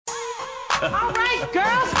All right,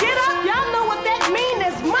 girls, get up. Y'all know what that means.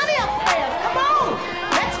 There's money upstairs. Come on.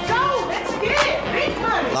 Let's go. Let's get it. Big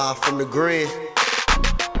money. Live from the grid.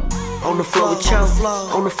 On the floor with Cho,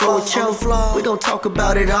 on the floor with Cho. We gon' talk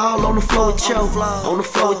about it all on the floor with Cho. On the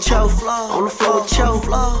floor with Cho, on the floor with Cho.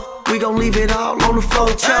 We gon' leave it all on the floor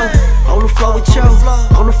with Cho. On the floor with Cho,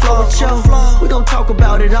 on the floor with Cho. We gon' talk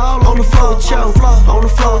about it all on the floor with Cho. On the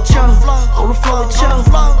floor with Cho, on the floor with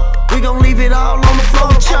Cho. We gon' leave it all on the floor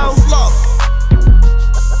with Cho.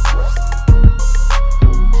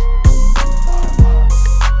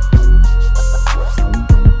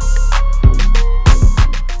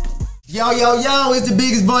 Yo, yo, yo, it's the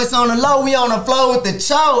biggest voice on the low. We on the floor with the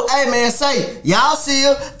Cho. Hey, man, say, y'all see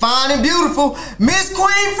her, fine and beautiful, Miss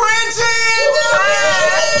Queen Frenchy!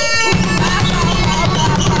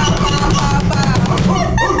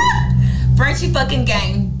 Frenchy fucking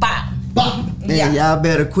gang, bop. Bop. Yeah, y'all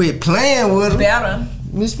better quit playing with her. Better.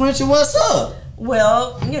 Miss Frenchy, what's up?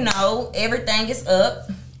 Well, you know, everything is up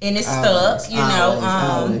and it's stuck, you know.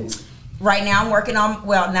 Always. Right now I'm working on,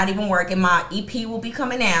 well, not even working, my EP will be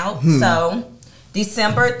coming out. So,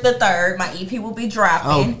 December the 3rd, my EP will be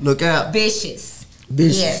dropping. Oh, look out. Vicious.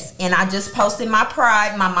 Vicious. Yes, and I just posted my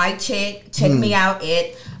Pride, my mic check. Check me out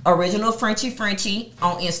at Original Frenchy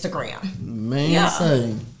on Instagram. Man, Yeah.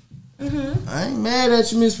 say. I ain't mad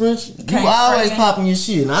at you, Miss Frenchy. You always friend. popping your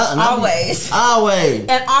shit. Always. Always.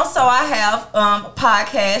 And also I have a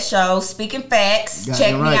podcast show, Speaking Facts.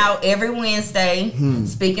 Check me out every Wednesday.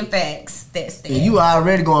 Speaking Facts. That's that. And you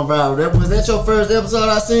already going viral. Was that your first episode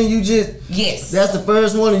I seen? You just... Yes. That's the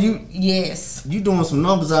first one and you... Yes. You doing some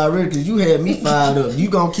numbers already because you had me fired up. You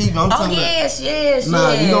gonna keep... I'm talking yes.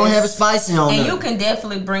 Nah, you gonna have it spicy on and there. you can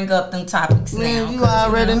definitely bring up them topics now. You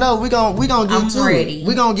already know. We gonna get to ready. it.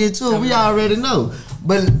 We gonna get to it. We already know.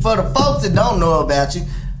 But for the folks that don't know about you,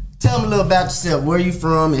 tell them a little about yourself. Where you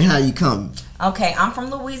from and how you coming? Okay, I'm from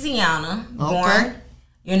Louisiana. Born,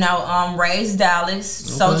 you know, raised Dallas.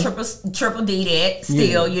 So triple D that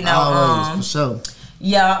still, you know. Always, for sure.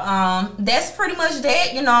 Yeah, that's pretty much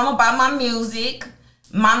that. You know, I'm about my music,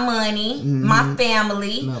 my money, my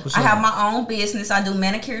family. No, for sure. I have my own business. I do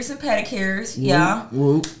manicures and pedicures. Yeah.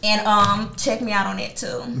 Whoop. And check me out on that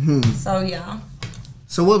too. So yeah.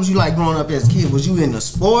 So what was you like growing up as a kid? Was you into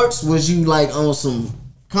sports? Was you like on some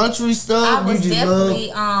country stuff? I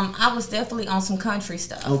was definitely on some country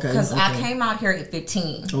stuff. Okay. Because I came out here at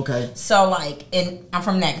 15. Okay. So like, and I'm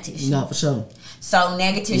from Natchitoches. No, for sure. So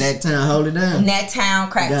Natchitoches. Nacktown, hold it down. Nacktown,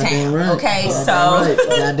 Cracktown. Right. Okay,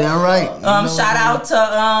 Goddamn right. Shout out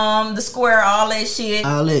to the square, all that shit.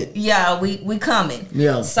 All it. Yeah, we coming.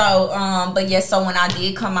 Yeah. So but yeah, so when I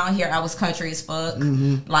did come out here, I was country as fuck.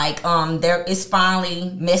 Like there is finally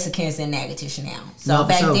Mexicans in Natchitoches now. So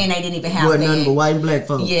back then they didn't even have wasn't that. nothing but white and black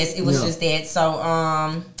folks. Yes, it was just that.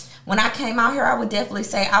 So when I came out here, I would definitely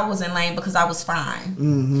say I was in lane because I was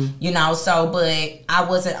fine. You know, so, but I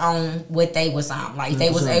wasn't on what they was on. Like,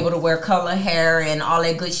 they was able to wear color hair and all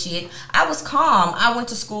that good shit. I was calm. I went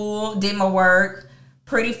to school, did my work,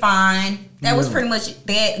 pretty fine. That was pretty much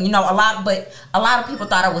that. You know, a lot of people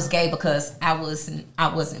thought I was gay because I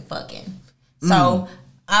wasn't fucking. So,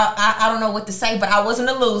 I don't know what to say, but I wasn't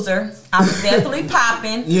a loser. I was definitely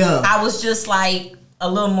popping. Yeah. I was just like a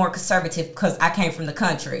little more conservative because I came from the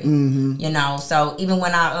country. You know, so even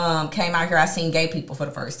when I came out here, I seen gay people for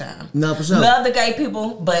the first time. No, for sure. Love the gay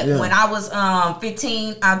people, but when I was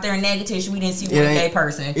 15 out there in Natchitoches, we didn't see one gay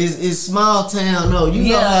person. It's small town, though.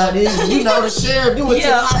 You know how it is. You know the sheriff. You went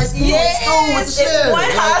to high school. You went to school with the sheriff. It's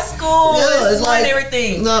one high school. Yeah, it's like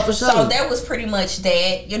everything. No, for sure. So that was pretty much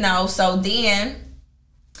that, you know. So then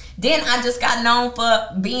I just got known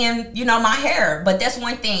for being, you know, my hair. But that's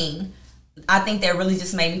one thing I think that really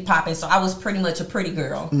just made me poppin'. So I was pretty much a pretty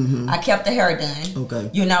girl. I kept the hair done. Okay.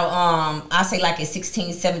 You know, I say like at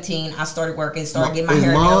 16, 17, I started working, started getting my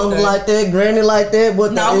hair done. Mom like that? Granny like that?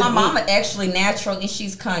 No, my mama actually natural and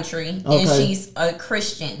she's country. And she's a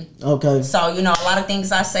Christian. Okay. So, you know, a lot of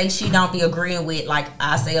things I say she don't be agreeing with. Like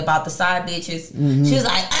I say about the side bitches. She's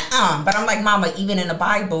like, But I'm like, Mama, even in the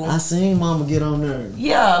Bible. I seen mama get on there.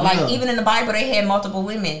 Yeah, like even in the Bible they had multiple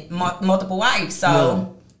women, multiple wives.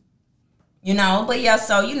 So you know, but yeah,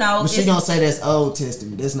 so you know, but she gonna say that's Old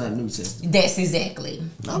Testament. That's not New Testament. That's exactly.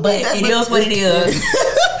 I mean, but it is what it is.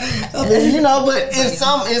 I mean, you know, but in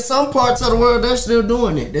some parts of the world, they're still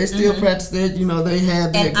doing it. They still practice that. You know, they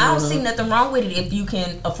have that. And I don't see nothing wrong with it if you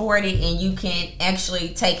can afford it and you can actually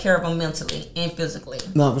take care of them mentally and physically.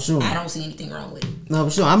 No, for sure. I don't see anything wrong with it. No, for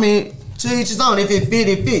sure. I mean, to each his own. If it fit,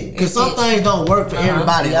 it fit. Because some things don't work for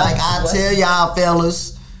everybody. Yeah. Like I tell y'all,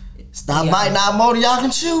 fellas, stop biting out more than y'all can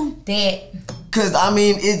chew. That. Cause I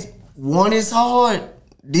mean, one is hard.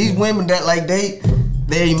 These women that like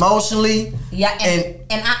they're emotionally. Yeah,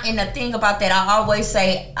 and the thing about that, I always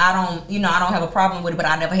say I don't have a problem with it, but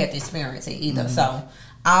I never had to experience it either. So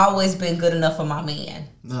I always been good enough for my man.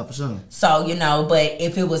 Nah, for sure. So but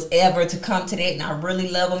if it was ever to come to that, and I really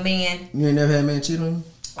love a man, you ain't never had a man cheat on you?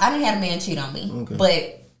 I didn't have a man cheat on me,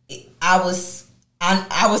 but I was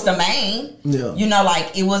the main. Yeah.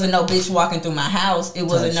 Like it wasn't no bitch walking through my house. It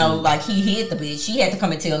wasn't like he hid the bitch. She had to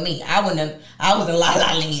come and tell me. I was in La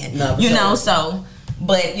La Land. Nah, so.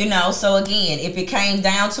 But so again, if it came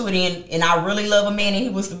down to it, and I really love a man, and he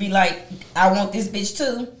was to be like, I want this bitch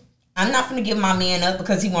too, I'm not gonna give my man up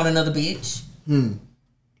because he want another bitch.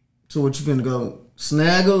 So what you finna go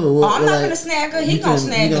snag her or what? I'm not gonna snag her. He gonna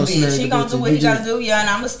snag the bitch. He gonna do what he gotta do. Yeah, and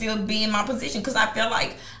I'ma still be in my position because I feel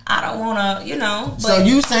like I don't wanna, But, so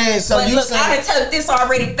you saying? I done took this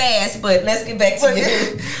already fast, but let's get back to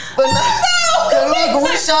it. But look,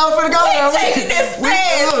 we sure finna go there. Taking this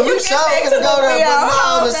fast. We sure finna go there.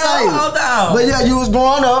 Hold on. But yeah, you was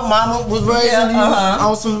growing up. Mama was raising you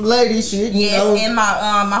on some lady shit. Yes, and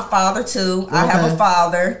my father too. I have a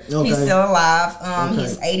father. He's still alive.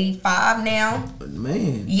 He's 85 now.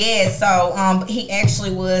 Man. Yeah. So he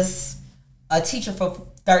actually was a teacher for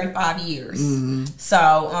 35 years.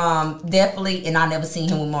 So definitely, and I never seen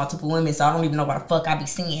him with multiple women, so I don't even know why the fuck I be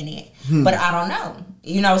seeing it. But I don't know.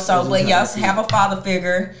 So but yes, have a father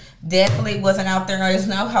figure. Definitely wasn't out there as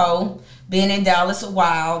no hoe. Been in Dallas a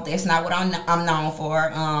while. That's not what I'm known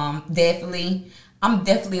for. I'm definitely a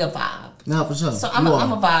vibe. No, for sure. So I'm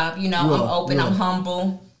a vibe, I'm open, I'm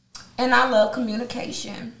humble, and I love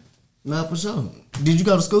communication. No, for sure. Did you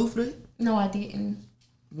go to school for that? No, I didn't.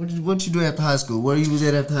 What you do after high school? Where you was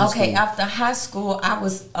at after high school? Okay, after high school, I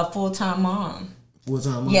was a full-time mom.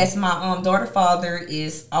 Full-time mom? Yes, my daughter father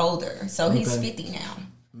is older, so he's 50 now.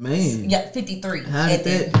 Man. Yeah, 53. How did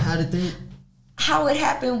that? How it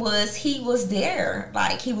happened was he was there.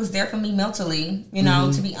 Like, he was there for me mentally,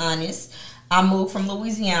 to be honest. I moved from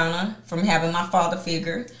Louisiana from having my father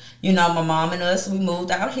figure. My mom and us, we moved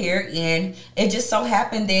out here, and it just so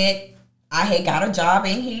happened that I had got a job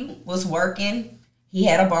and he was working. He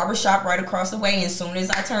had a barbershop right across the way, and as soon as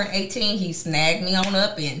I turned 18, he snagged me on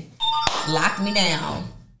up and locked me down.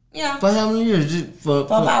 Yeah. For how many years? For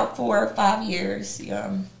about 4 or 5 years,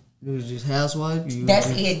 yeah. You was just housewife? That's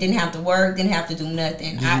it. Didn't have to work, didn't have to do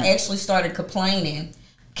nothing. I actually started complaining.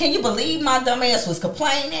 Can you believe my dumb ass was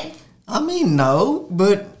complaining? I mean, no,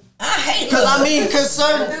 but... I hate it. Because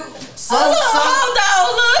hold on,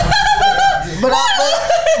 look. But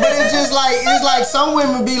it's like some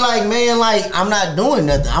women be like, man, like I'm not doing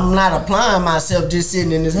nothing. I'm not applying myself just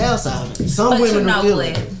sitting in this house out. Some women feel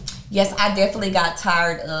it. Yes, I definitely got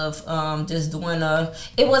tired of just doing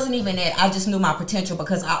it wasn't even that. I just knew my potential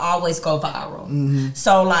because I always go viral.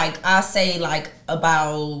 So like I say like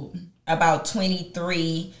about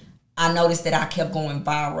 23, I noticed that I kept going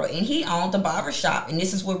viral, and he owned the barbershop, and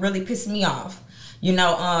this is what really pissed me off.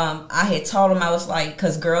 I had told him, I was like,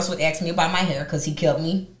 because girls would ask me about my hair, because he kept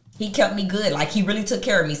me good. Like, he really took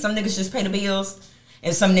care of me. Some niggas just pay the bills,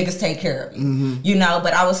 and some niggas take care of me.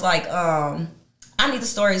 But I was like, I need to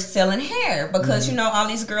start selling hair, because, all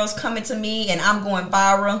these girls coming to me, and I'm going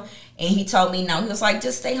viral. And he told me no. He was like,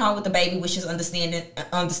 just stay home with the baby, which is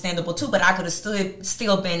understandable too. But I could have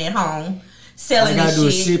still been at home selling this shit. I gotta do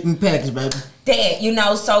a shipping package, baby.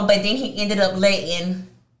 That, so, but then he ended up letting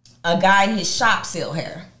a guy in his shop sell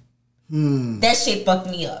hair. That shit fucked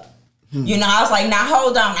me up. I was like, now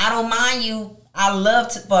hold on. I don't mind you. I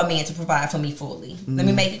love for a man to provide for me fully. Let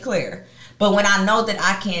me make it clear. But when I know that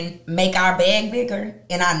I can make our bag bigger,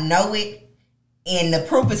 and I know it, and the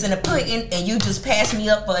proof is in the pudding, and you just pass me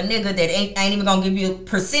up for a nigga that ain't even gonna give you a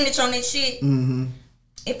percentage on that shit,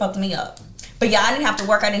 it fucked me up. But yeah, I didn't have to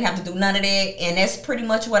work. I didn't have to do none of that. And that's pretty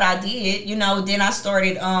much what I did. Then I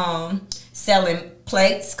started selling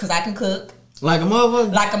plates, because I can cook. Like a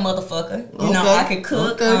motherfucker? Like a motherfucker. I can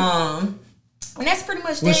cook. And that's pretty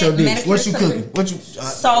much What's your dish? What you cooking?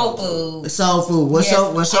 Soul food. Soul food. What's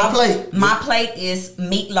your plate? My plate is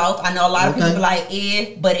meatloaf. I know a lot of people be like,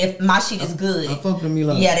 but if my shit is good. I fuck with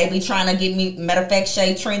meatloaf. Yeah, they be trying to get me. Matter of fact,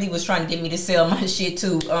 Shay Trendy was trying to get me to sell my shit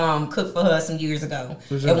to cook for her some years ago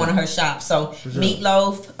at one of her shops. So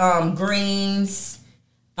meatloaf, greens,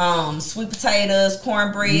 sweet potatoes,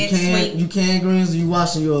 cornbread. You can greens. Or you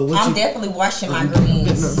washing your? I'm definitely washing my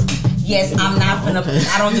greens. Yes, I'm not gonna.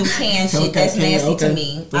 I don't do canned shit. That's nasty to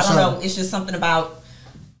me. I don't know. It's just something about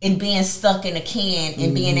it being stuck in a can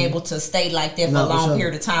and being able to stay like that for a long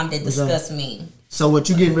period of time that disgusts me. So what,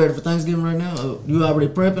 you getting ready for Thanksgiving right now? You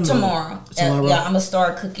already prepping? Tomorrow. Yeah, I'm gonna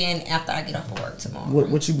start cooking after I get off of work tomorrow.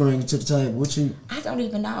 What you bringing to the table? I don't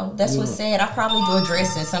even know. That's what's sad. I probably do a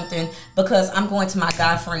dressing, something, because I'm going to my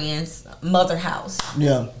guy friend's mother house.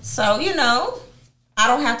 Yeah. So I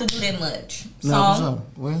don't have to do that much. So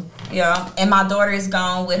well, yeah, and my daughter is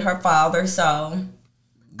gone with her father, so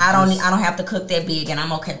I don't have to cook that big, and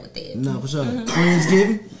I'm okay with that. No, for sure.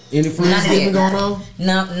 Friendsgiving? Any Friendsgiving going on?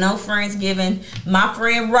 No Friendsgiving. My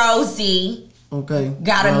friend Rosie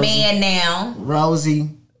got a man now. Rosie.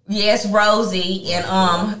 Yes, Rosie. And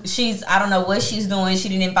I don't know what she's doing. She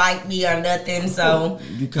didn't invite me or nothing. So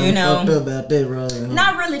you kind of fucked up about that, Rosie. Huh?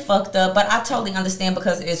 Not really fucked up, but I totally understand,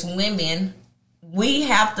 because as women, we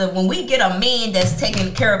have to, when we get a man that's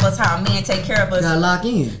taking care of us how men take care of us, gotta lock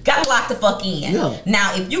in. Gotta lock the fuck in. Yeah.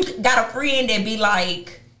 Now, if you got a friend that be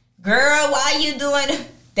like, girl, why you doing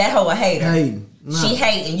that? Hoe a hater. She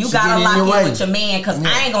hating. You gotta lock in with your man, because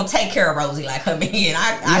I ain't gonna take care of Rosie like her man.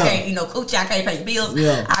 I can't, coochie, I can't pay your bills.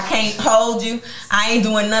 I can't hold you. I ain't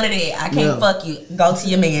doing none of that. I can't fuck you. Go to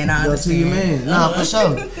your man. Go to your man. Nah, for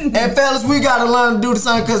sure. And fellas, we gotta learn to do the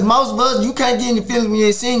same, because most of us, you can't get any feelings when you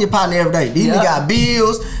ain't seeing your partner every day. These niggas got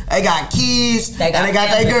bills, they got kids, and they got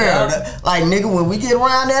their girl. Like, nigga, when we get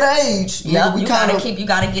around that age, nigga, we you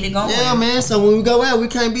gotta get it going. Yeah, man. So when we go out, we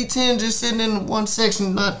can't be 10 just sitting in one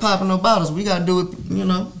section not popping no bottles. We gotta do it,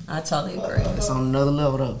 I totally agree. It's on another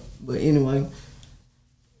level though. But anyway,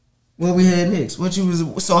 what we had next?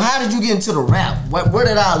 So how did you get into the rap? Where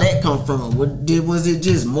did all that come from? Was it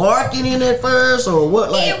just marketing at first, or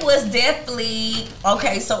what? It was definitely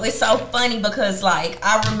okay. So it's so funny, because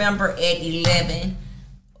I remember at 11,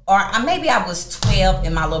 or maybe I was 12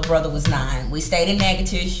 and my little brother was 9. We stayed in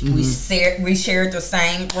Natchitoches. We shared the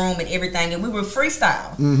same room and everything, and we would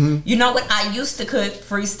freestyle. You know what? I used to cook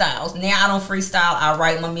freestyles. Now I don't freestyle. I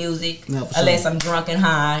write my music unless I'm drunk and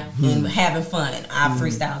high and having fun. I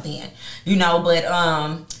freestyle then. But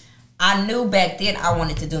I knew back then I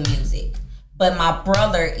wanted to do music. But my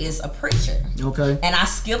brother is a preacher. Okay. And I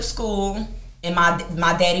skipped school, and my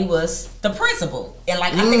daddy was the principal. And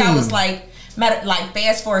I think I was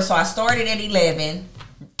fast forward, so I started at 11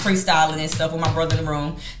 freestyling and stuff with my brother in the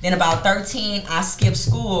room. Then about 13, I skipped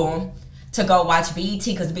school to go watch BET,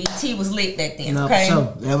 because BET was lit back then. Okay,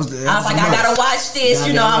 I was like, I gotta watch this.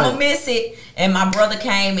 I'm gonna miss it. And my brother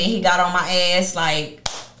came and he got on my ass, like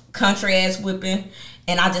country ass whipping,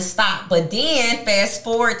 and I just stopped. But then fast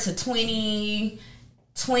forward to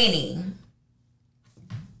 2020,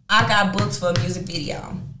 I got booked for a music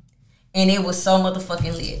video, and it was so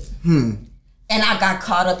motherfucking lit. And I got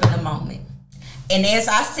caught up in the moment. And as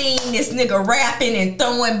I seen this nigga rapping and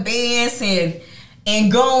throwing bands and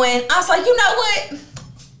going, I was like, you know what?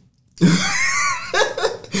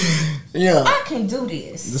 I can do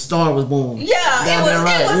this. The star was born. Yeah, it was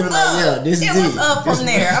up. It was up from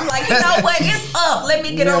there. I'm like, you know what? It's up. Let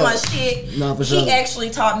me get on my shit. No, for sure. He actually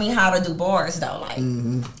taught me how to do bars, though.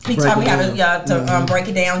 He taught me how to break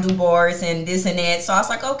it down, do bars, and this and that. So I was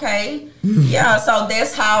like, okay, So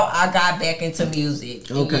that's how I got back into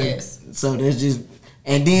music. Okay, yes. So that's just.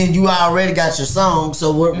 And then you already got your song.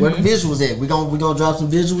 So where the visuals at? We gonna drop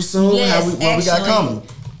some visuals soon. Yes, what we got coming?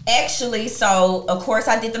 Actually, so of course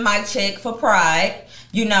I did the mic check for Pride.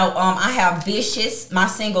 I have Vicious, my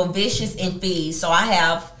single Vicious and Fees. So I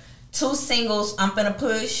have 2 singles I'm gonna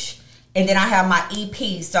push, and then I have my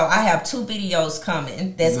EP. So I have 2 videos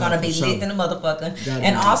coming that's gonna be lit in the motherfucker.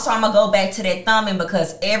 And also I'm gonna go back to that thumbing,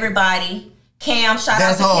 because everybody, Cam, shout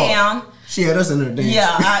out to Cam. She had us in her dance.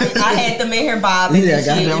 Yeah, I had them in here bobbing. Yeah,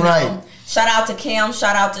 got that right. Shout out to Cam.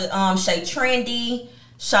 Shout out to Shay Trendy.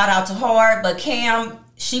 Shout out to Hard. But Cam,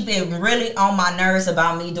 she been really on my nerves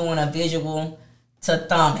about me doing a visual to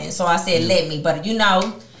thumbing. So I said, let me. But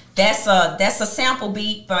that's a sample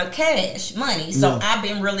beat for cash money. So I've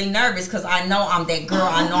been really nervous, because I know I'm that girl.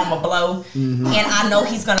 I know I'm a blow, and I know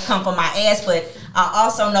he's gonna come for my ass. But I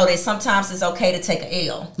also know that sometimes it's okay to take an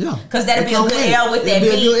L. Yeah, because that'll be a good L with that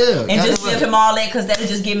beat, and just give him all that, because that'll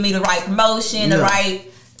just give me the right promotion, the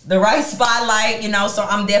right spotlight. So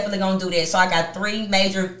I'm definitely gonna do that. So I got 3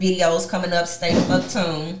 major videos coming up. Stay the fuck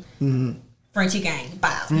tuned. Frenchy Gang.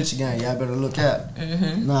 Bye. Frenchy Gang. Y'all better look out.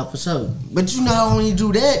 Nah, for sure. But you not only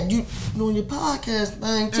do that, you doing your podcast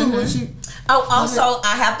thing too. Also,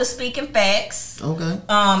 I have the Speaking Facts. Okay.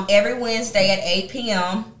 Every Wednesday at 8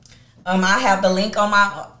 p.m. I have the link on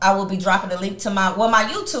I will be dropping the link to my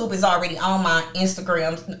YouTube is already on my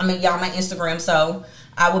Instagram. my Instagram. So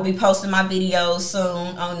I will be posting my videos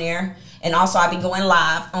soon on there. And also I'll be going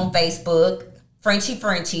live on Facebook. Frenchy.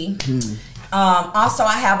 Also,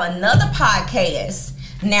 I have another podcast.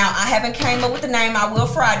 Now, I haven't came up with the name. I will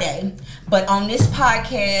Friday. But on this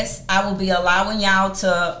podcast, I will be allowing y'all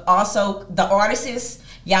to also, the artists,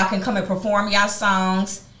 y'all can come and perform y'all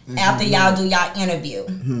songs after y'all do y'all interview.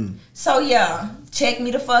 So, yeah, check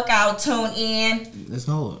me the fuck out. Tune in. That's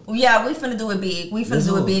hard. Yeah, we finna do it big. We finna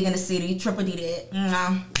do it big in the city. Triple D that.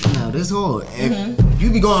 No, that's hard.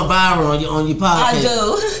 You be going viral on your podcast. I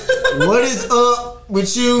do. What is up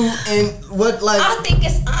with you and what, like? I think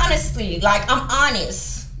it's honestly, like, I'm honest.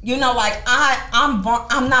 You know, like, I'm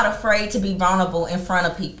not afraid to be vulnerable in front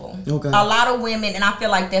of people. Okay. A lot of women, and I feel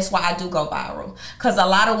like that's why I do go viral, because a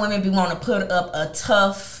lot of women be wanting to put up a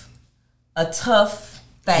tough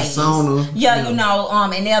thing. Persona. Yeah, you know,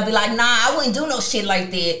 and they'll be like, nah, I wouldn't do no shit like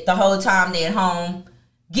that the whole time they're at home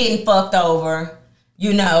getting fucked over.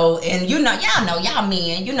 You know, and you know, y'all know, y'all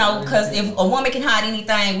men, you know, because if a woman can hide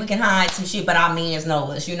anything, we can hide some shit, but our men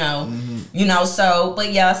know us, you know. You know, so,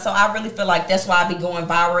 but yeah, so I really feel like that's why I be going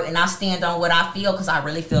viral, and I stand on what I feel, because I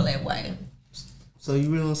really feel that way. So you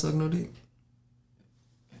really don't suck no dick?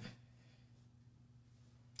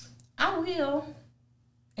 I will,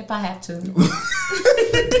 if I have to.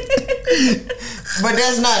 But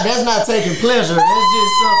that's not taking pleasure.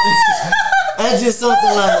 That's just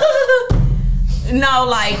something like... No,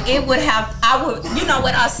 like, it would have, I would, you know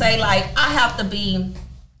what I say, like, I have to be,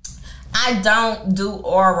 I don't do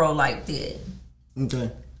oral like that.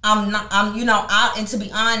 Okay. You know, and to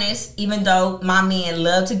be honest, even though my men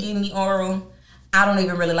love to give me oral, I don't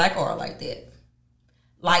even really like oral like that.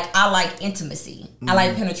 Like, I like intimacy. I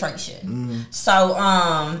like penetration. So,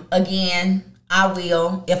 again, I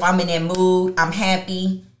will, if I'm in that mood, I'm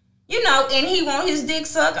happy, you know, and he want his dick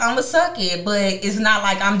sucked, I'ma suck it, but it's not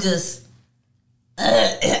like I'm just,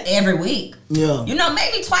 every week. Yeah. You know,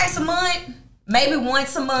 maybe twice a month, maybe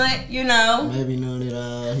once a month, you know. Maybe none at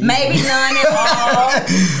all. Maybe none at all.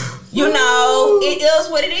 You know, it is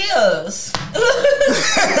what it is.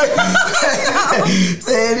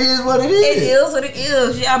 Say it is what it is. It is what it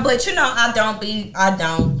is, yeah. But you know, I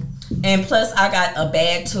don't. And plus, I got a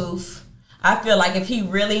bad tooth. I feel like if he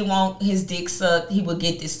really want his dick sucked, he would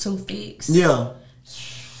get this tooth fixed. Yeah.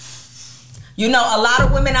 You know, a lot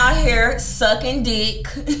of women out here sucking dick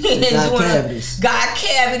and got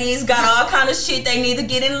cavities, got all kind of shit they need to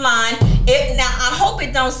get in line. Now, I hope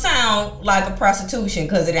it don't sound like a prostitution,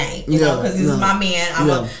 because it ain't. You know, because this is my man.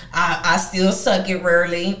 I still suck it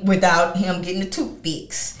rarely without him getting the tooth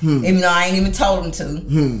fixed. Even though I ain't even told him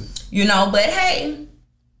to. You know, but hey,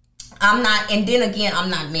 I'm not, and then again,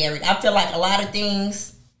 I'm not married. I feel like a lot of things...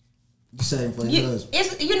 Same for your husband.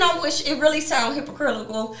 It's, you know, which it really sounds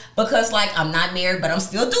hypocritical, because like I'm not married, but I'm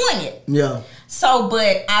still doing it. Yeah. So,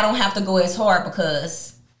 but I don't have to go as hard,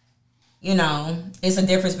 because, you know, it's a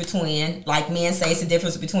difference between, like men say, it's a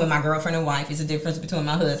difference between my girlfriend and wife. It's a difference between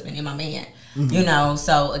my husband and my man. You know,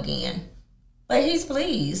 so again, but he's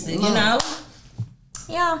pleased. You know.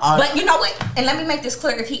 Yeah. But you know what? And let me make this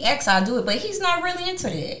clear. If he asks, I'll do it. But he's not really into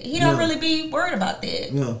that. He don't really be worried about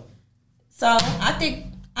that. Yeah. So I think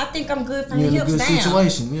I'm good from the hips down.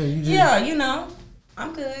 Situation. Yeah, you just, yeah, you know,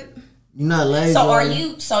 I'm good. You're not lazy. So are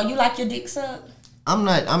you? So you like your dick sucked? I'm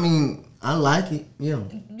not. I mean, I like it. Yeah.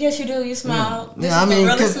 Yes, you do. You smile. Yeah, I mean,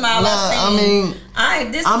 really smile.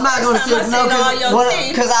 I'm not gonna sit no,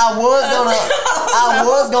 because I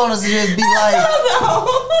was gonna just be like,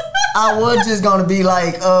 I was just gonna be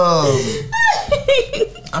like,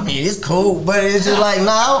 I mean, it's cool, but it's just like,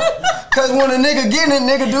 no. Cause when a nigga get it,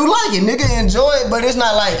 nigga do like it. Nigga enjoy it, but it's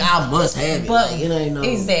not like I must have it. But like, it ain't no,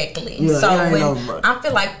 exactly. Yeah, so when I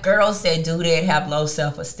feel like girls that do that have low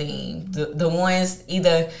self-esteem. The ones,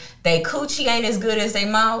 either they coochie ain't as good as they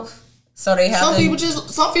mouth, so they have some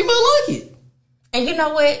people like it. And you know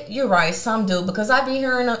what? You're right. Some do, because I be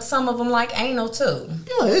hearing some of them like anal too.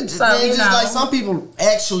 Yeah, it's just like some people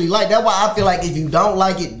actually like. That's why I feel like if you don't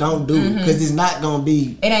like it, don't do it, because it's not gonna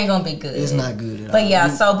be. It ain't gonna be good. It's not good at all. But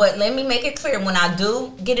yeah, but let me make it clear. When I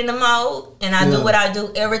do get in the mode and I do what I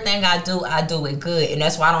do, everything I do it good, and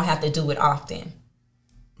that's why I don't have to do it often.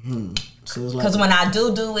 Because like, when I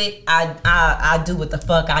do it, I do what the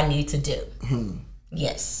fuck I need to do.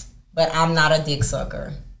 Yes, but I'm not a dick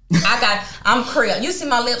sucker. I'm Creole. You see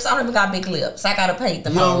my lips? I don't even got big lips. I gotta paint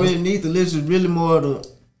them. You don't really need the lips. It's really more the.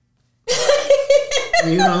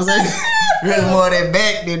 You know what I'm saying? Really more of that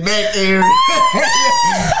back area.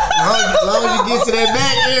 As long as you get to that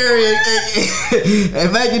back area,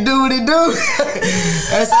 and make it do what it do.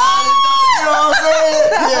 That's all it do. You know what I'm saying?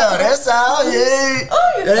 Yeah, that's all.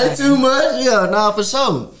 Yeah, that's too much. Yeah, nah, for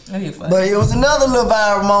sure. But it was another little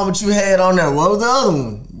viral moment you had on there. What was the other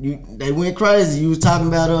one? They went crazy. You was talking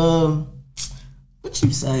about what What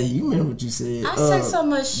you say? You remember what you said? I say so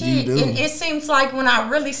much shit, and it seems like when I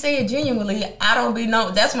really say it genuinely, I don't be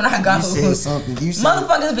know. That's when I go. You said something. You said,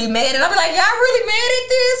 motherfuckers be mad, and I be like, y'all really mad at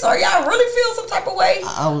this, or y'all really feel some type of way?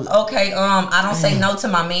 Okay, I don't say no to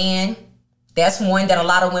my man. That's one that a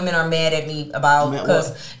lot of women are mad at me about,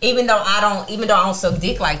 because even though I don't suck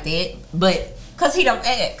dick like that, but because he don't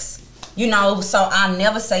ask, you know. So I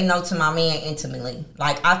never say no to my man intimately.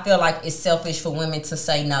 Like, I feel like it's selfish for women to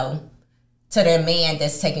say no to their man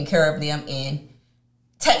that's taking care of them, and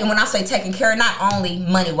when I say taking care, not only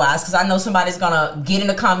money wise, because I know somebody's gonna get in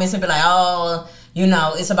the comments and be like, oh, you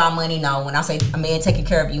know, it's about money. No, when I say a man taking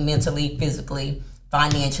care of you mentally, physically,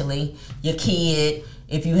 financially, your kid,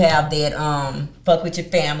 if you have that, fuck with your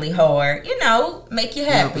family hard, you know, make you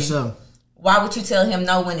happy. Yeah, for sure. Why would you tell him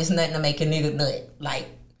no when it's nothing to make a nigga nut? Like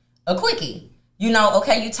a quickie. You know,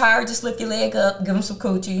 okay, you tired, just lift your leg up, give him some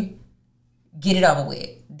coochie, get it over with.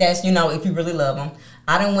 That's, you know, if you really love them.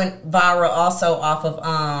 I done went viral also off of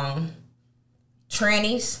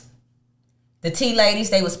trannies. The T ladies,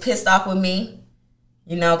 they was pissed off with me,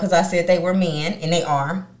 you know, because I said they were men, and they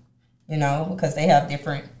are, you know, because they have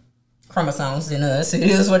different chromosomes than us. It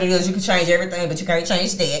is what it is. You can change everything, but you can't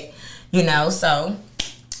change that, you know. So,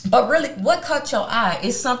 but really, what caught your eye?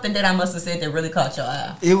 It's something that I must have said that really caught your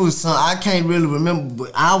eye. It was some, I can't really remember,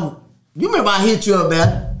 but you remember I hit you up about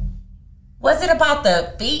it? Was it about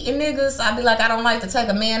the feet and niggas? I'd be like, I don't like to take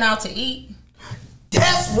a man out to eat.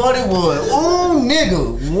 That's what it was. Ooh,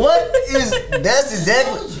 nigga. What is, that's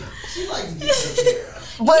exactly. She likes to get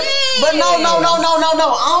some But no.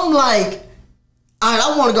 I'm like, all right,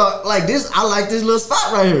 I want to go like this. I like this little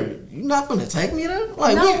spot right here. You not gonna take me there?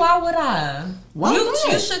 Like, no, why would I? Why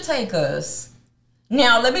you should take us.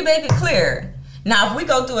 Now, let me make it clear. Now, if we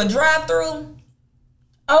go through a drive-through,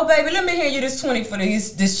 oh, baby, let me hear you this 20 for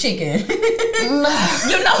this chicken. You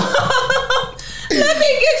know, let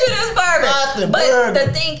me get you this burger. But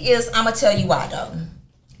the thing is, I'm going to tell you why, though.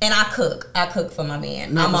 And I cook. I cook for my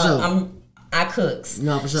man. I cooks.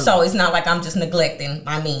 No, for sure. So it's not like I'm just neglecting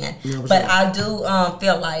my man. No, but sure. I do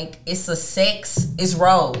feel like it's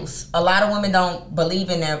roles. A lot of women don't believe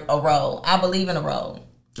in a role. I believe in a role.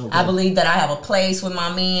 Okay. I believe that I have a place with my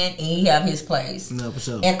man and he have his place. No, for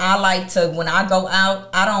sure. And I like to, when I go out,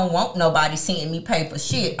 I don't want nobody seeing me pay for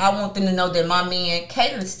shit. I want them to know that my man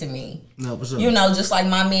caters to me. No, for sure. You know, just like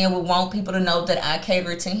my man would want people to know that I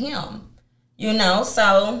cater to him. You know,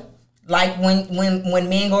 so like when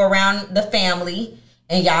men go around the family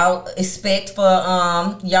and y'all expect for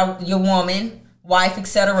your woman, wife,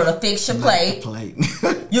 etc. to fix your plate.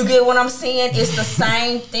 You get what I'm saying? It's the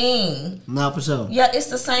same thing. Not for sure. Yeah, it's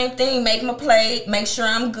the same thing. Make my plate, make sure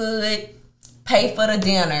I'm good, pay for the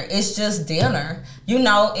dinner. It's just dinner. You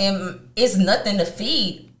know, and it's nothing to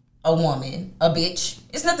feed a woman, a bitch.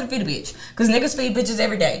 It's nothing to feed a bitch. Because niggas feed bitches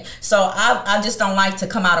every day. So I just don't like to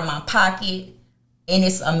come out of my pocket. And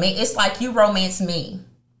it's like you romance me.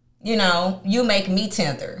 You know, you make me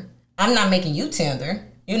tender. I'm not making you tender.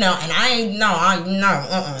 You know, and I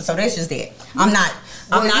ain't, So that's just that. I'm not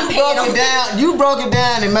paying it down. You broke it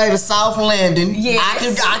down and made a soft landing. Yes.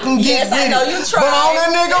 I can get yes, I know you tried.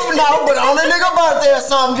 But on a nigga birthday or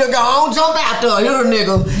something, you go on, jump out there, hit a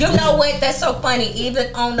nigga. You know what? That's so funny.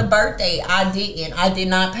 Even on the birthday, I did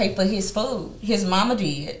not pay for his food. His mama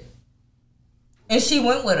did. And she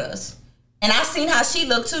went with us. And I seen how she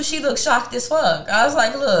looked too. She looked shocked as fuck. I was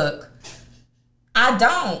like, look, I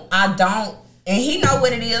don't. And he know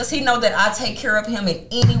what it is. He know that I take care of him in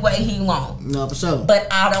any way he want. No, for sure. But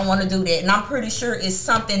I don't want to do that. And I'm pretty sure it's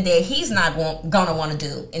something that he's not gonna want to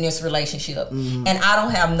do in this relationship. Mm-hmm. And I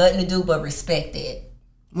don't have nothing to do but respect it.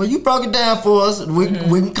 Well, you broke it down for us. We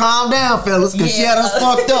can calm down, fellas, because she had us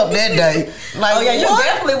fucked up that day. Like, oh yeah, you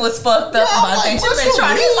definitely was fucked up about that. You been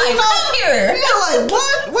trying to come here. Yeah, like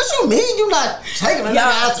what? What you mean? You not taking a nigga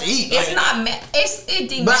out to eat? It's not.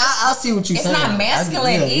 But I see what you saying. It's not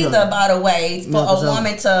masculine either, by the way, for a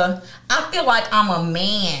woman to. I feel like I'm a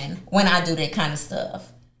man when I do that kind of stuff.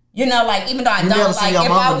 You know, like, even though I don't, like,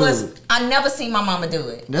 if I never seen my mama do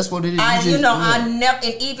it. That's what it is. I never,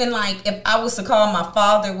 and even like, if I was to call my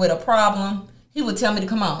father with a problem, he would tell me to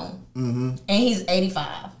come on. Mm-hmm. And he's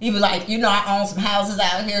 85. He'd be like, you know, I own some houses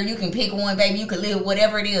out here. You can pick one, baby. You can live,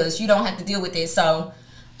 whatever it is. You don't have to deal with it. So,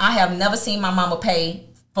 I have never seen my mama pay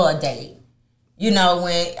for a date. You know,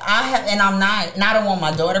 and I don't want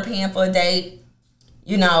my daughter paying for a date.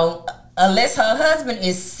 You know, unless her husband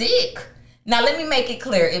is sick. Now, let me make it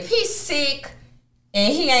clear. If he's sick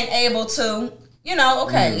and he ain't able to, you know,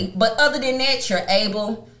 okay. Mm. But other than that, you're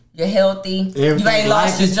able, you're healthy, everything. You ain't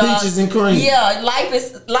lost your job. Peaches and cream. Yeah, life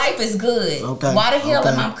is good. Okay. Why the hell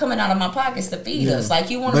am I coming out of my pockets to feed us? Like,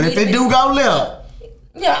 you want to. But if it do go left,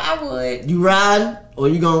 Yeah, I would. You riding or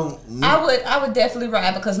you gonna? I would definitely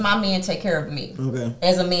ride because my man take care of me. Okay.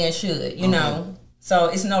 As a man should, you know. So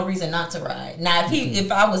it's no reason not to ride. Now,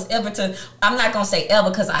 if I was ever to, I'm not gonna say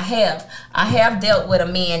ever because I have dealt with a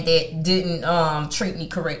man that didn't treat me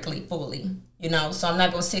correctly fully. You know, so I'm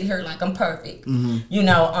not gonna sit here like I'm perfect. You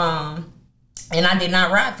know, and I did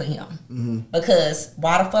not ride for him because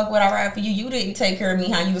why the fuck would I ride for you? You didn't take care of me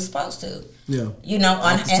how you was supposed to. Yeah. You know,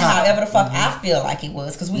 and however the fuck I feel like it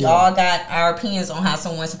was, because we all got our opinions on how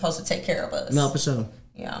someone's supposed to take care of us. No, for sure.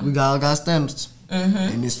 Yeah. We all got standards.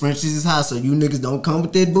 And Miss Frenchy's house, so you niggas don't come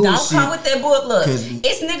with that bullshit. Don't come with that bullshit. Look,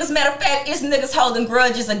 it's niggas, matter of fact, it's niggas holding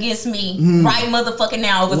grudges against me right motherfucking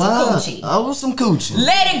now over some coochie. Over some coochie.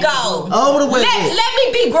 Let it go. Over the way. Let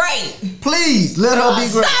me be great. Please, let her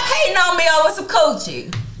be great. Stop hating on me over some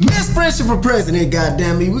coochie. Miss Frenchy for president,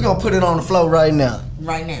 goddamn me. We gonna put it on the floor right now.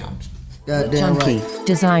 Right now. Goddamn right.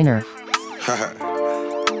 Designer.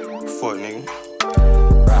 Fuck nigga.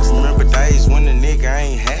 Remember days when the nigga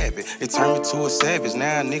ain't have it. It turned me to a savage,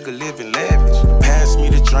 now a nigga living lavish. Pass me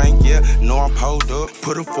the drink, yeah, know I'm pulled up.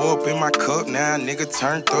 Put a fork in my cup, now a nigga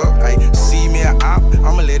turned up. Ay, see me a op,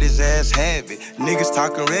 I'ma let his ass have it. Niggas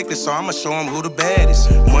talking reckless, so I'ma show him who the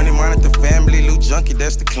baddest. Money at the family, loot junkie,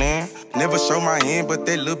 that's the clan. Never show my hand, but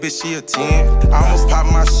that little bitch, she a 10. I almost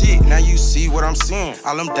popped my shit, now you see what I'm seeing.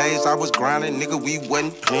 All them days I was grinding, nigga, we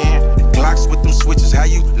wasn't playing. Glocks with them switches, how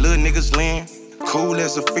you little niggas land? Cool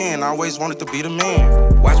as a fan, always wanted to be the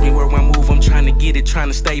man. Watch me work one move, I'm trying to get it, trying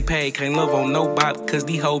to stay paid. Can't love on nobody, cause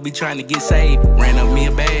these hoes be trying to get saved. Ran up me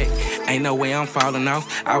a bag, ain't no way I'm falling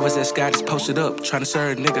off. I was at Scotty's posted up, trying to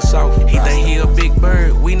serve niggas soft. He think he a big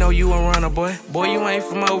bird, we know you a runner, boy. Boy, you ain't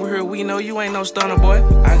from over here, we know you ain't no stunner, boy.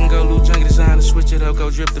 I can go loot junkie design and switch it up, go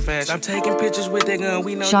drip the fast. I'm taking pictures with that gun,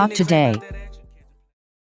 we know. Shop today.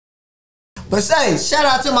 But say, shout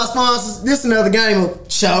out to my sponsors. This is another game of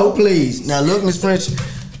ChorePlzzz. Now look, Miss Frenchy,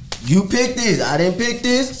 you picked this. I didn't pick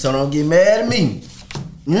this, so don't get mad at me.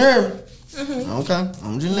 You hear me? Okay,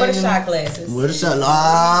 I'm just letting you know. Where the shot glasses? Where the shot?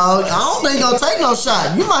 I don't think you're gonna take no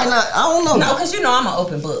shot. You might not. I don't know. No, cause you know I'm an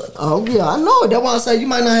open book. Oh yeah, I know it. That's why I say you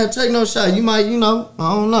might not have to take no shot. You might, you know,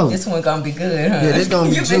 I don't know. This one gonna be good, huh? Yeah, this gonna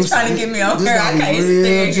be juicy. You've been trying to get me on here. I can't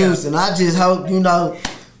real juicy, and I just hope you know.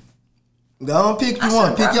 Go on, pick you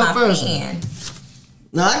one. Pick your first one.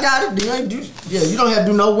 No, I got it. Yeah, you don't have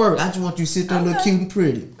to do no work. I just want you to sit there and look cute and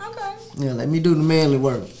pretty. Okay. Yeah, let me do the manly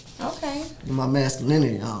work. Okay. Get my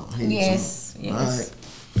masculinity on. Yes, yes. All right.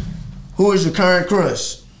 Who is your current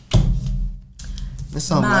crush? That's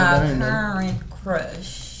something like that, ain't it? My current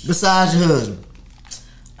crush. Besides your husband.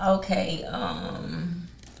 Okay, I'm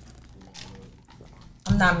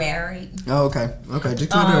not married. Oh, okay. Okay, just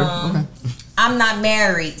keep it there. Okay. I'm not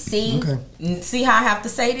married. See? Okay. See how I have to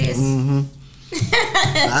say this? Mm-hmm.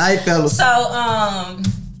 Alright, fellas. So, I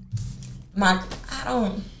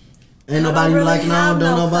don't. Ain't nobody you like now?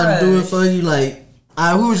 Don't nobody do it for you? Like,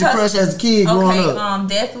 who was your crush as a kid growing up?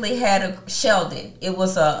 Definitely had a Sheldon. It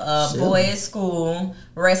was a boy at school.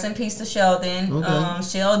 Rest in peace to Sheldon. Okay.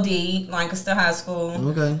 Shell D, Lancaster High School.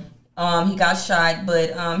 Okay. He got shot,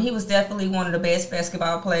 but he was definitely one of the best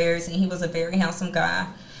basketball players, and he was a very handsome guy.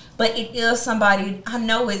 But it is somebody, I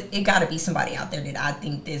know it got to be somebody out there that I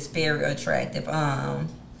think that's very attractive. I'd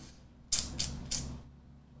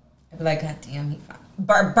be like, God damn, he fine.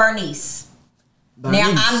 Bernice.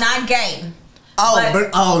 Now, I'm not gay.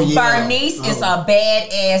 Oh, yeah. Bernice is a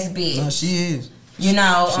badass bitch. No, she is. You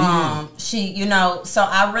know, you know, so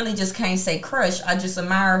I really just can't say crush. I just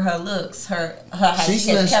admire her looks, how she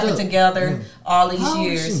has kept it together all these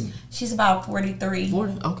years. She's about 43.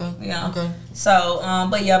 40? Okay. Yeah. Okay. So,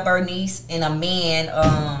 but yeah, Bernice and a man.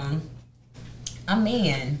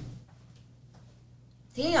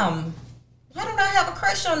 Damn. Why don't I have a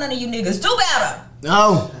crush on none of you niggas? Do better.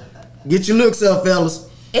 No. Get your looks up, fellas.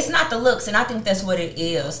 It's not the looks, and I think that's what it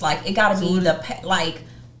is. Like, it gotta be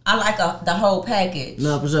I like the whole package.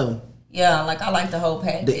 No, for sure. Yeah, like I like the whole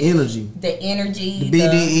package. The energy. The energy. The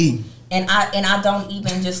BDE. And I don't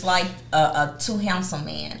even just like a too handsome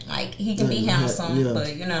man. Like, he can be handsome,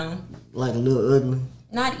 but you know, like a little ugly.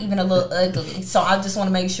 Not even a little ugly. So I just want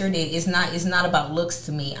to make sure that it's not about looks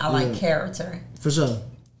to me. I like character. For sure.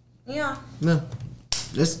 Yeah. Yeah.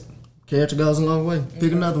 This character goes a long way.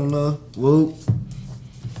 Pick another one, love. Whoop.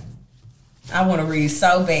 I want to read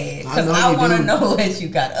so bad because I want to know what you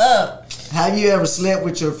got up. Have you ever slept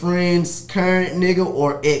with your friend's current nigga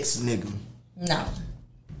or ex nigga? No.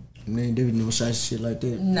 Man, there was no shy shit like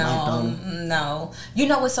that. No. You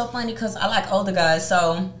know what's so funny? Because I like older guys,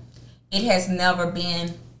 so it has never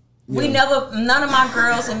been We never, none of my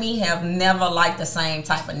girls and me have never liked the same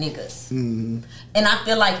type of niggas. And I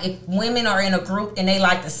feel like if women are in a group and they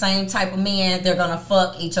like the same type of men, they're gonna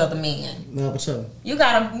fuck each other men. No, for sure. You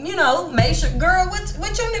gotta, you know, make sure, girl,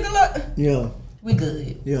 what your nigga look? Yeah. We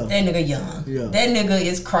good. Yeah. That nigga young. Yeah. That nigga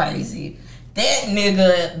is crazy. That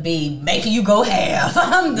nigga be making you go half.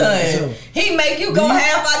 I'm done. Yeah, sure. He make you go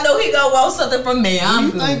half. I know he gonna want something from me. Do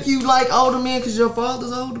you think you like older men because your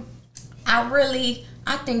father's older?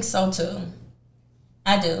 I think so too.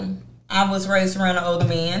 I do. I was raised around an older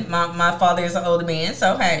man. My father is an older man,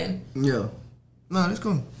 so hey. Yeah. No, that's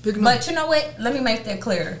cool. But you know what? Let me make that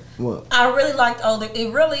clear. What? I really liked older.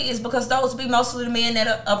 It really is because those be mostly the men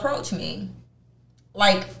that approach me.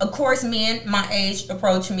 Like, of course, men my age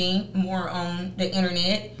approach me more on the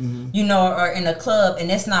internet, you know, or in a club, and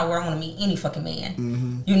that's not where I want to meet any fucking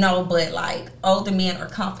man, you know. But like, older men are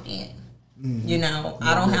confident, you know.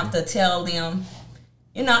 I don't have to tell them,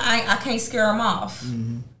 you know, I can't scare them off.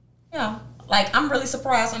 Yeah, like I'm really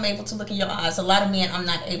surprised I'm able to look in your eyes. A lot of men, I'm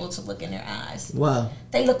not able to look in their eyes. Wow.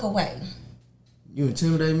 They look away. You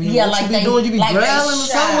intimidate me? Yeah, what like you be they doing? You be like growling or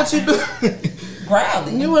something? What you do?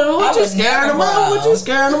 Growling. What you scaring them off? What you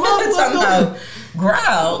scaring them off? What's going on?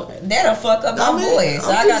 Growl. That'll fuck up my voice.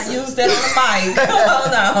 I gotta use that on the mic.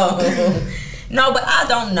 Oh no. No, but I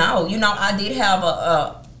don't know. You know, I did have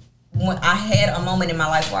when I had a moment in my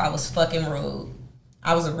life where I was fucking rude.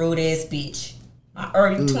 I was a rude ass bitch. My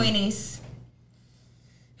early 20s.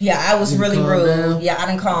 Yeah, I was really rude. Down? Yeah, I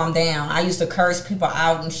didn't calm down. I used to curse people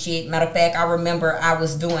out and shit. Matter of fact, I remember I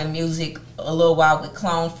was doing music a little while with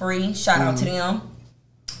Clone Free. Shout out to them.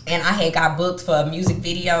 And I had got booked for a music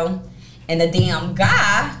video. And the damn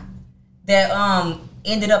guy that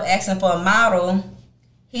ended up asking for a model,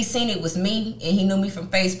 he seen it was me and he knew me from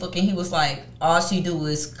Facebook and he was like, all she do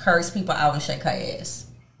is curse people out and shake her ass.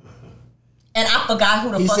 And I forgot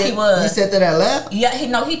who the fuck he was. He said that out loud? Yeah,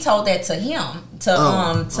 he told that to him, to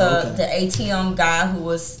the ATM guy who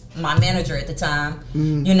was my manager at the time.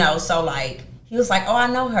 You know, so like he was like, "Oh, I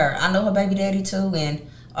know her baby daddy too, and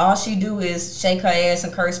all she do is shake her ass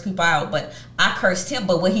and curse people out." But I cursed him.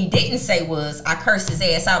 But what he didn't say was I cursed his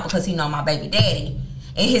ass out because he know my baby daddy,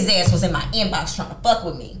 and his ass was in my inbox trying to fuck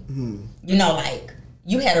with me. You know, like.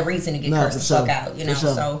 You had a reason to get cursed the fuck out, you know.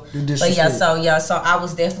 So, but yeah, so I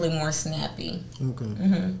was definitely more snappy.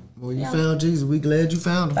 Okay. Well, you found Jesus. We glad you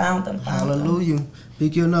found him. Found him. Hallelujah.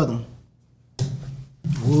 Pick you another one.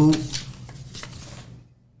 Woo.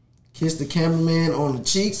 Kiss the cameraman on the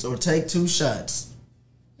cheeks or take 2 shots.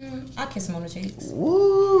 I kiss him on the cheeks.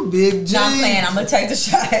 Woo, Big G. No, I'm playing. I'm gonna take the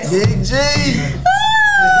shots. Big G.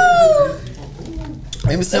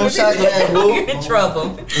 Let me see some shot glass, woo. You're in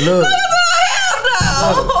trouble. Look.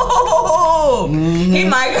 Oh, he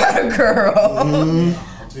might got a girl.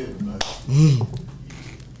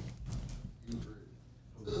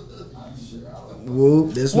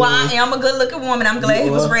 Whoop, this well, I am a good looking woman. I'm glad he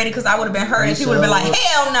was ready because I would have been hurt and she would have been like,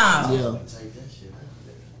 hell no. Yeah.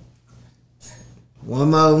 One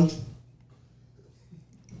more.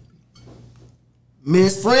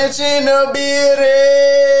 Miss Frenchy in the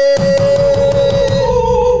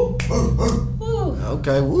building.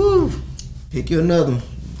 Okay, woo. Pick you another one.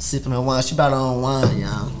 Sipping on wine. She about on wine,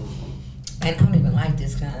 y'all. And I don't even like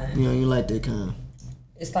this kind. You know, you like that kind.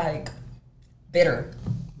 It's like bitter.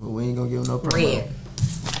 Well, we ain't gonna give no problem. Red.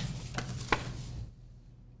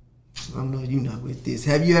 I know you not with this.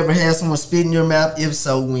 Have you ever had someone spit in your mouth? If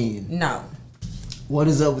so, when? No. What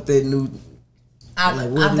is up with that new? I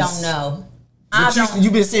don't know.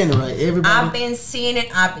 You been seeing it, right? Everybody. I've been seeing it.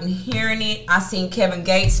 I've been hearing it. I seen Kevin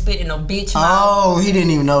Gates spit in a bitch mouth. Oh, he didn't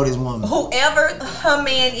even know this woman. Whoever her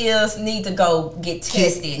man is, need to go get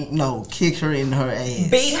tested. Kick her in her ass.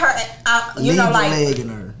 Beat her. Leave the leg in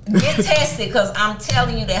her. Get tested, because I'm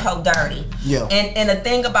telling you that hoe dirty. Yeah. And the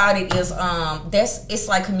thing about it is, it's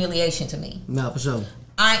like humiliation to me. Nah, for sure.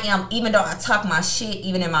 I am, even though I talk my shit,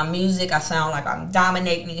 even in my music, I sound like I'm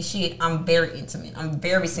dominating and shit. I'm very intimate. I'm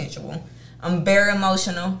very sensual. I'm very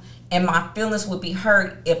emotional, and my feelings would be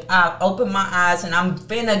hurt if I open my eyes and I'm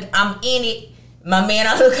in it. My man,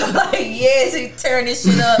 I look like, yes, he turned this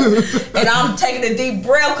shit up, and I'm taking a deep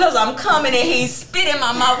breath because I'm coming and he's spitting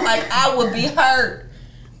my mouth. Like, I would be hurt.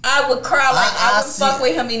 I would cry like I wouldn't fuck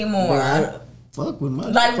with him anymore. Fuck with my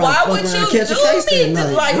like, why would you do me?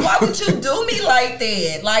 Like, why would you do me like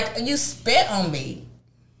that? Like, you spit on me.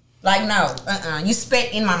 Like, no, you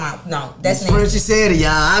spit in my mouth. No, that's not. Frenchy said it,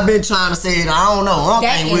 y'all. I've been trying to say it. I don't know. I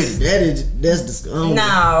ain't with it. That's disgusting.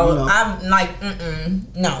 No, I'm like,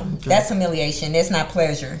 no. Okay. That's humiliation. That's not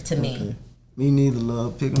pleasure to me. Okay. Me neither,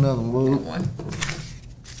 love. Pick another one.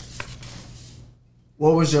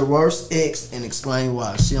 What was your worst ex and explain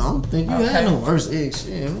why? Shit, I don't think you had no worst ex.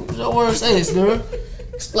 Shit, what was your worst ex, girl?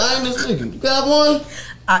 Explain this nigga. You got one?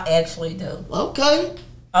 I actually do. Okay.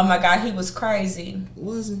 Oh my God, he was crazy.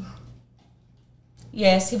 Was he?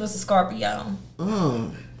 Yes, he was a Scorpio.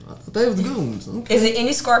 Oh, I thought they was the good ones. Okay. Is there any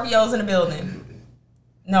Scorpios in the building?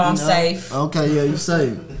 No, I'm safe. Okay, yeah, you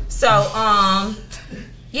safe. So,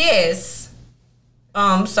 yes.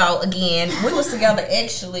 So again, we was together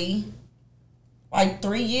actually like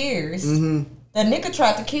 3 years. The nigga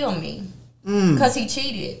tried to kill me because he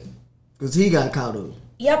cheated. Because he got caught up.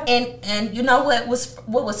 Yep, and you know what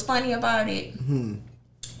was funny about it?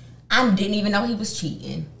 I didn't even know he was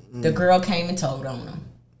cheating. The girl came and told on him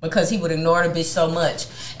because he would ignore the bitch so much.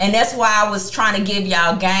 And that's why I was trying to give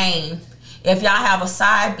y'all game. If y'all have a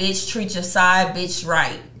side bitch, treat your side bitch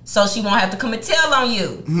right. So she won't have to come and tell on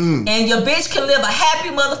you. And your bitch can live a happy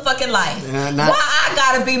motherfucking life. Why I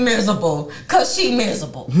gotta be miserable? Cause she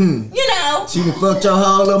miserable. You know? She can fuck your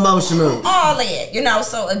whole emotion up. All that. You know,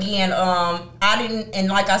 so again, I didn't, and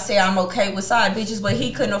like I said, I'm okay with side bitches, but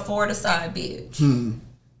he couldn't afford a side bitch.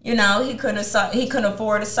 You know, he couldn't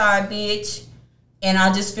afford a side bitch. And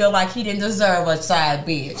I just feel like he didn't deserve a side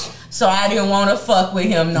bitch. So I didn't want to fuck with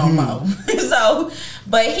him no more. So,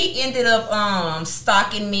 but he ended up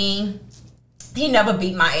stalking me. He never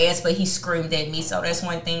beat my ass, but he screamed at me. So that's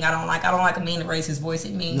one thing I don't like. I don't like a man to raise his voice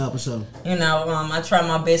at me. No, for sure. You know, I try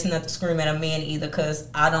my best not to scream at a man either because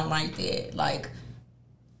I don't like that. Like,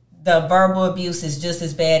 the verbal abuse is just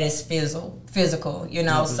as bad as physical, you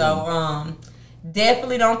know. So,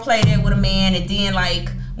 definitely don't play that with a man. And then, like,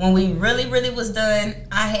 when we really was done,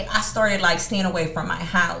 I started like staying away from my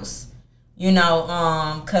house, you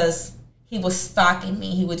know, cause he was stalking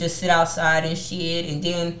me. He would just sit outside and shit, and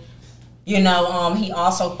then, you know, he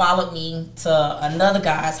also followed me to another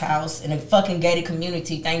guy's house in a fucking gated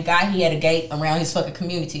community. Thank God he had a gate around his fucking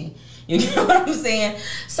community. You know what I'm saying?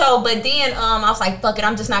 So, but then I was like, fuck it,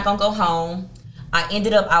 I'm just not gonna go home. I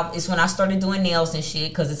ended up, it's when I started doing nails and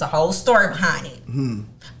shit, cause it's a whole story behind it.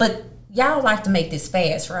 But y'all like to make this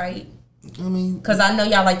fast, right? I mean, because I know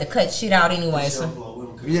y'all like to cut shit out anyway.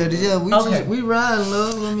 So. Yeah, we riding,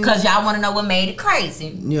 love. I mean, because y'all want to know what made it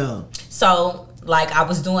crazy. Yeah. So, like,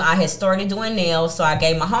 I had started doing nails, so I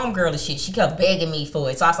gave my homegirl the shit. She kept begging me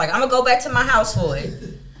for it. So I was like, I'm going to go back to my house for it.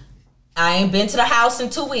 I ain't been to the house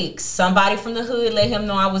in 2 weeks. Somebody from the hood let him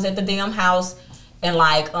know I was at the damn house. And,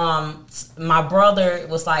 like, my brother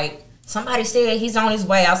was like, somebody said he's on his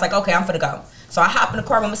way. I was like, okay, I'm finna go. So I hopped in the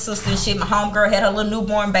car with my sister and shit. My homegirl had her little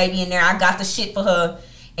newborn baby in there. I got the shit for her.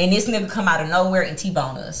 And this nigga come out of nowhere and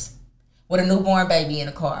T-bone us with a newborn baby in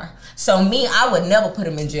the car. So me, I would never put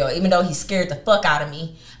him in jail, even though he scared the fuck out of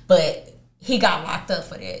me. But he got locked up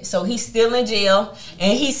for that. So he's still in jail,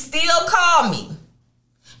 and he still called me.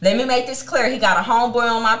 Let me make this clear. He got a homeboy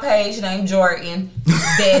on my page named Jordan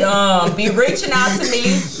that be reaching out to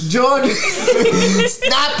me. Jordan,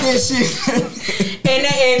 stop this shit.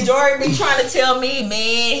 And Jordan be trying to tell me,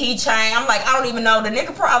 man, he changed. I'm like, I don't even know. The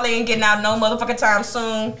nigga probably ain't getting out no motherfucking time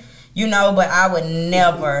soon, you know. But I would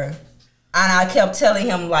never. And I kept telling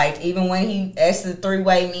him, like, even when he asked to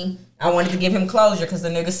three-way me, I wanted to give him closure because the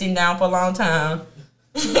nigga sitting down for a long time.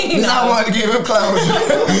 I wanted to give him closure.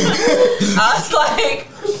 I was like,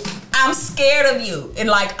 I'm scared of you. And,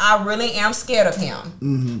 like, I really am scared of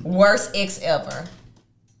him. Worst ex ever.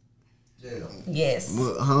 Yeah. Yes.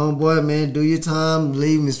 Well, homeboy, man, do your time.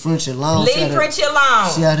 Leave Miss Frenchy alone. Leave Frenchy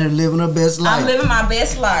alone. She out here living her best life. I'm living my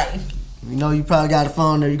best life. You know, you probably got a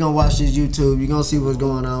phone there. You're going to watch this YouTube. You're going to see what's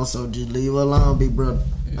going on. So just leave her alone, big brother.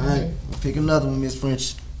 All right? Pick another one, Miss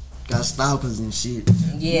Frenchy. Got stalkers and shit.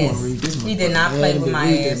 Yes. Read this he did not play with my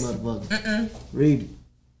ass. Read it.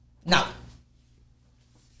 No.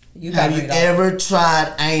 Have you ever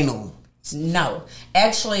tried anal? No.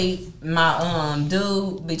 Actually, my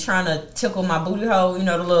dude be trying to tickle my booty hole, you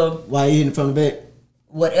know, the little... Why you hitting from the back?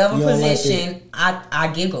 Whatever position, like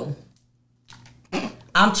I giggle.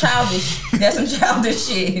 I'm childish. That's some childish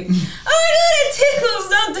shit. Oh, that tickles.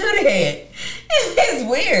 Don't do that. It's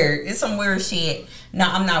weird. It's some weird shit. No,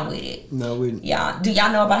 I'm not with it. Not with it. Yeah. Do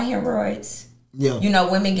y'all know about hemorrhoids? Yeah. You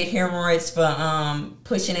know, women get hemorrhoids for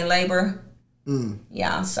pushing in labor.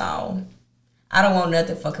 Yeah, so I don't want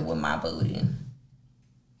nothing fucking with my booty.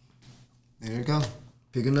 There you go.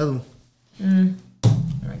 Pick another one.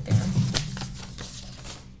 Right there.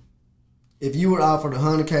 If you were offered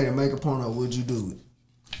 $100K to make a porno, would you do it?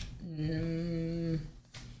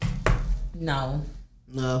 No.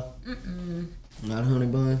 No? Not honey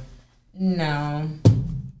bun? No.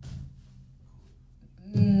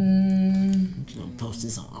 I'm just gonna post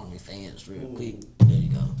this on OnlyFans real quick. There you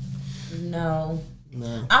go. No.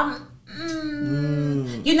 No.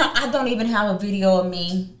 You know, I don't even have a video of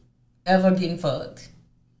me ever getting fucked.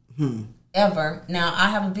 Ever. Now, I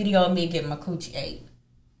have a video of me getting my coochie ate.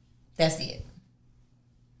 That's it.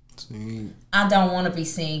 I don't want to be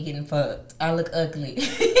seen getting fucked. I look ugly.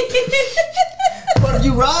 What if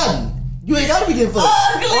you riding? You ain't gotta be getting fucked.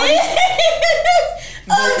 Ugly.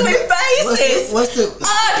 Ugly faces. What's the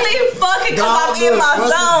ugly fucking because I'm in my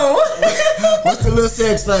zone. What's the little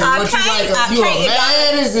sex thing? I What can't. you a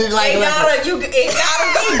man? Is it like it gotta be good.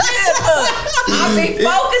 I be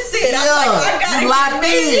focusing. I'm like, I gotta you locked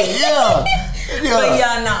in. Yeah. But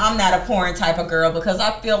yeah, no, I'm not a porn type of girl because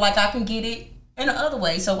I feel like I can get it in the other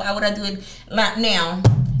way. So why would I do it like now?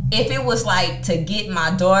 If it was like to get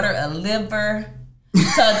my daughter a liver,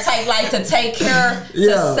 to take care,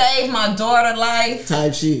 to save my daughter life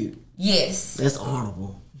type shit. Yes, that's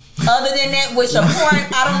honorable. Other than that, which a porn,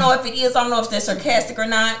 I don't know if it is. I don't know if that's sarcastic or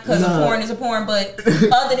not, because a porn is a porn. But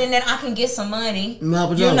other than that, I can get some money. You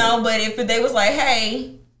know, but if they was like,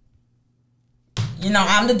 hey, you know,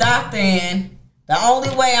 I'm the doctor, and the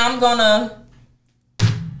only way I'm gonna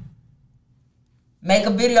make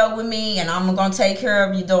a video with me, and I'm gonna take care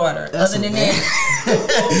of your daughter. Other than that,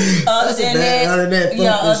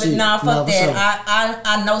 fuck that.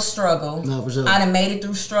 I know struggle. No, for sure. I done made it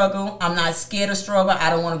through struggle. I'm not scared of struggle.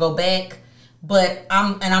 I don't want to go back. But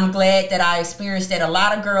I'm glad that I experienced that. A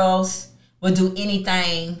lot of girls would do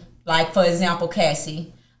anything. Like, for example,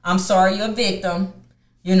 Cassie. I'm sorry you're a victim.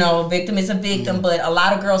 You know, a victim is a victim, but a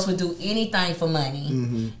lot of girls would do anything for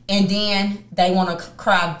money. And then they want to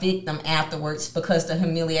cry victim afterwards because the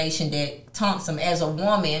humiliation that taunts them. As a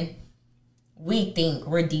woman, we think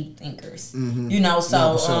we're deep thinkers. You know,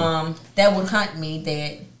 so that would hunt me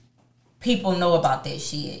that people know about that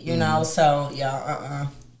shit, you know? So, yeah,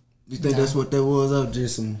 You think that's what that was up,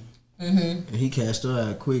 just some... And he cashed her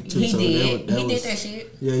out quick, too. He did. He did that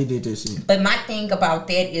shit. Yeah, he did that shit. But my thing about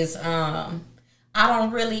that is... I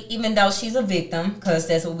don't really, even though she's a victim, because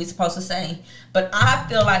that's what we're supposed to say, but I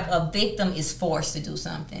feel like a victim is forced to do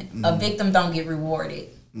something. A victim don't get rewarded.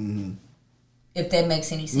 If that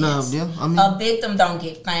makes any sense. No, yeah, I mean, a victim don't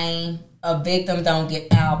get fame. A victim don't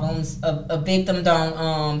get albums. A victim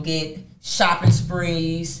don't get shopping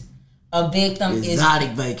sprees. A victim exotic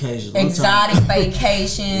vacations. Exotic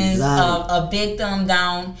vacations. A victim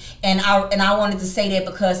don't, and I wanted to say that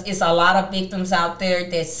because it's a lot of victims out there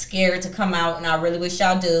that's scared to come out, and I really wish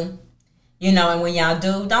y'all do. You know, and when y'all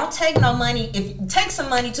do, don't take no money. If take some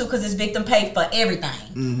money too, because this victim paid for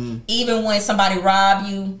everything. Even when somebody rob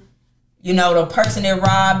you, you know, the person that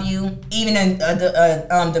robbed you, even in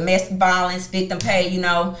domestic violence, victim pay. You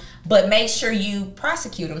know, but make sure you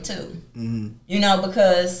prosecute them too. You know,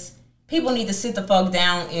 because people need to sit the fuck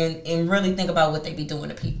down and really think about what they be doing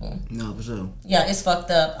to people. No, for sure. Yeah, it's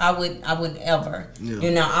fucked up. I wouldn't ever. Yeah.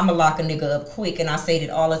 You know, I'ma lock a nigga up quick, and I say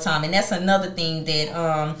that all the time. And that's another thing that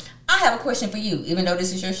I have a question for you, even though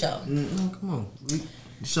this is your show. No, come on.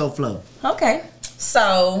 Show flow. Okay.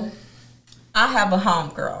 So I have a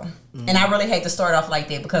homegirl. And I really hate to start off like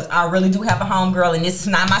that because I really do have a homegirl, and this is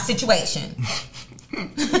not my situation.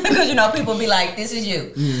 Because, you know, people be like, this is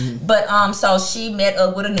you. But so she met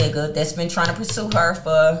up with a nigga that's been trying to pursue her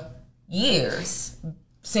for years,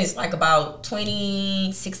 since like about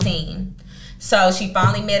 2016. So she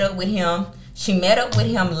finally met up with him. She met up with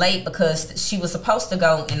him late because she was supposed to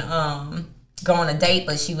go and go on a date,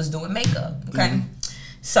 but she was doing makeup. Okay.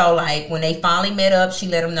 So, like, when they finally met up, she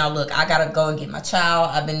let him know, look, I got to go and get my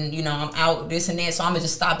child. I've been, you know, I'm out, this and that, so I'm going to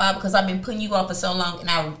just stop by because I've been putting you off for so long, and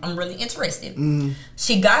I'm really interested.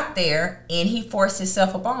 She got there, and he forced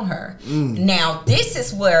himself upon her. Now, this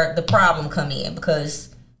is where the problem come in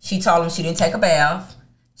because she told him she didn't take a bath.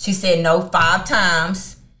 She said no 5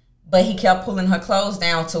 times, but he kept pulling her clothes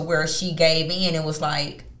down to where she gave in and was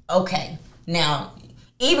like, okay, now...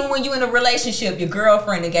 Even when you in a relationship, your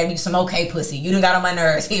girlfriend that gave you some okay pussy. You done got on my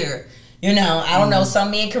nerves here. You know, I don't know.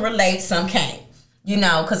 Some men can relate, some can't. You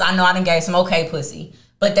know, because I know I done gave some okay pussy.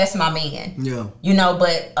 But that's my man. Yeah. You know,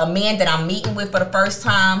 but a man that I'm meeting with for the first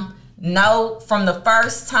time, no, from the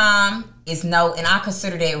first time is no. And I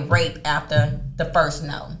consider that rape after the first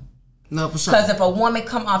no. No, for sure. Because if a woman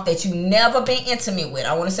come off that you never been intimate with,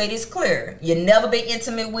 I want to say this clear. You never been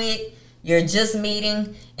intimate with. You're just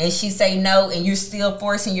meeting, and she say no, and you're still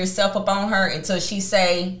forcing yourself upon her until she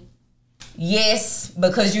say yes,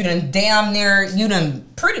 because you done damn near, you done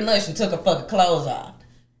pretty much took her fucking clothes off.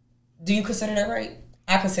 Do you consider that rape?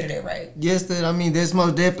 I consider that rape. Yes, that's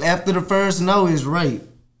most definitely. After the first no is rape.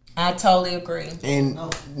 I totally agree. And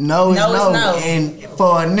no is no. And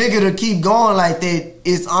for a nigga to keep going like that,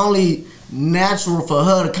 it's only natural for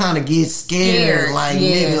her to kind of get scared. Like,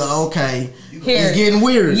 nigga, okay. it's getting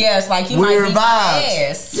weird. Yes, like you weird might be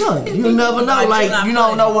vibes. Yeah, you never know. Like you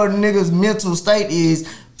don't know what a nigga's mental state is.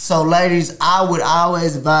 So, ladies, I would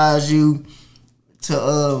always advise you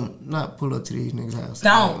to not pull up to these niggas' house.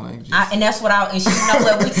 Don't. And that's what and you know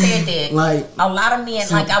what, we said that. Like a lot of men,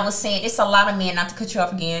 like I was saying, it's a lot of men, not to cut you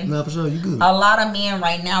off again. No, for sure, you good. A lot of men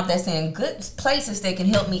right now that's in good places that can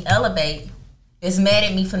help me elevate is mad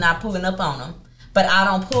at me for not pulling up on them. But I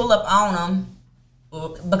don't pull up on them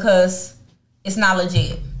because it's not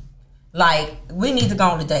legit. Like, we need to go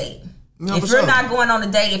on a date. No, if you're not going on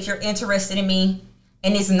a date, if you're interested in me,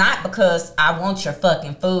 and it's not because I want your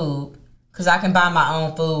fucking food, because I can buy my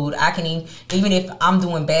own food. I can even if I'm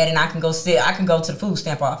doing bad and I can go to the food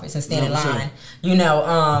stamp office and stand in line. You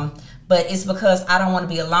know, but it's because I don't want to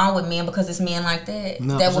be alone with men because it's men like that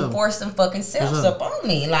that would force them fucking selves up on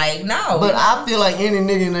me. Like, no. But I feel like any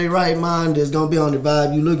nigga in their right mind that's gonna be on the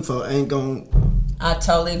vibe you looking for ain't gonna. I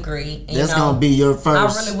totally agree. And, that's gonna be your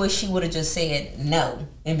first. I really wish she would have just said no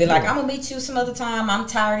and be like, I'm gonna meet you some other time. I'm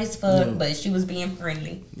tired as fuck. But she was being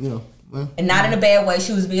friendly. Yeah. Well, and not in a bad way.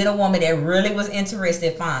 She was being a woman that really was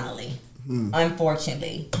interested. Finally,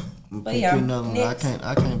 unfortunately. But yeah, I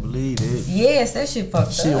can't believe it. Yes, that shit fucked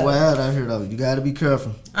up. Shit wild out here though. You gotta be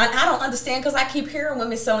careful. I don't understand because I keep hearing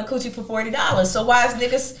women selling coochie for $40. So why is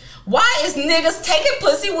niggas taking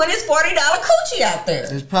pussy when it's $40 coochie out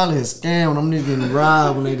there? It's probably a scam. Them niggas getting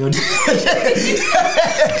robbed when they go. If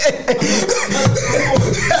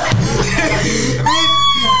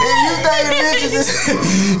you think bitches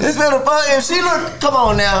it's better fuck if she look, come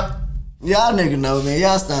on now. Y'all niggas know, man.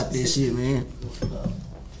 Y'all stop this shit, man.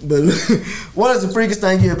 But what is the freakiest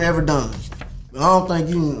thing you have ever done? I don't think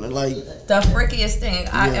you like the freakiest thing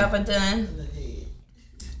I ever done.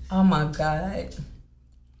 Oh my God.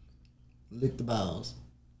 Lick the balls.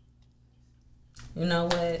 You know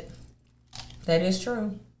what? That is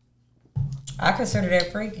true. I consider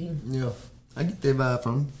that freaky. Yeah. I get that vibe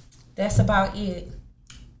from you. That's about it.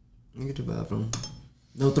 I get the vibe from you.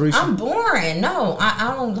 No threesome. I'm boring. No,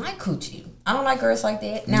 I don't like coochie. I don't like girls like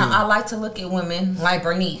that. Now, I like to look at women like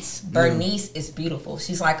Bernice. Bernice is beautiful.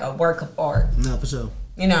 She's like a work of art. No, for sure.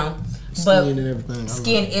 You know. Skin and everything.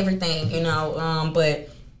 Skin, everything, you know. But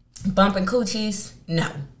bumping coochies, no.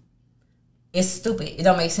 It's stupid. It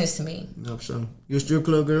don't make sense to me. No, for sure. You a strip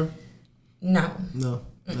club girl? No. No.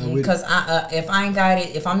 Because if I ain't got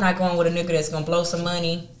it, if I'm not going with a nigga that's going to blow some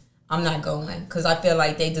money, I'm not going. Because I feel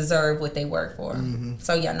like they deserve what they work for.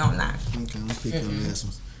 So, yeah, no, I'm not. Okay, I'm picking on this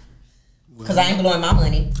one. Because I ain't blowing my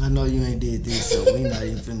money. I know you ain't did this, so we not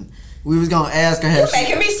even. We was gonna ask her. You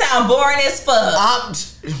making me sound boring as fuck.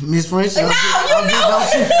 Miss Frenchy. No, you know.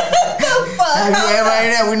 The fuck. Have you ever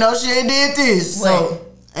ate that? We know she ain't did this. So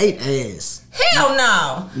ate ass. Hell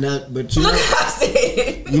no. No, but you look how I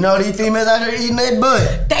said. You know these females out here eating that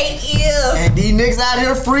butt. They is. And these niggas out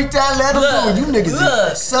here freaked out. Let them go. You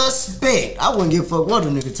niggas is suspect. I wouldn't give a fuck what a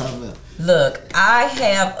nigga talking about. Look, I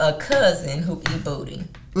have a cousin who eat booty.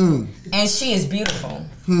 And she is beautiful.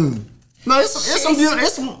 No, it's some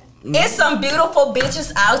beautiful. It's some beautiful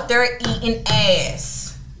bitches out there eating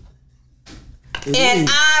ass.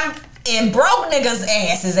 And broke niggas'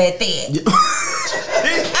 asses at that.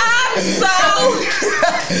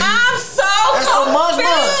 I'm so confused.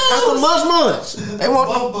 That's the munch. They want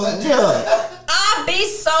I be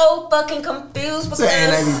so fucking confused because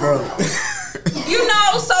they be broke. You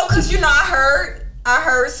know, cause you know I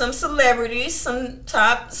heard some celebrities, some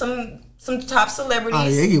top celebrities. Oh,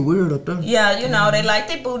 yeah, they get weird up there. Yeah, you know, they like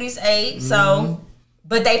their booties ate, so,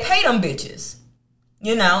 but they pay them bitches.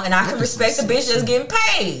 You know, and I can respect the bitch that's getting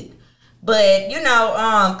paid. But, you know,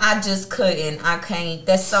 I just couldn't. I can't.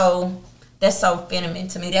 That's so feminine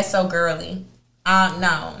to me. That's so girly.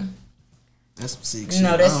 No. That's some sick shit.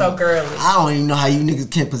 No, that's so girly. I don't even know how you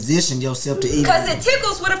niggas can position yourself to eat. Because it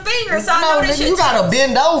tickles with a finger, so I know that shit. You gotta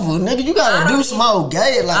bend over, nigga. You gotta do some old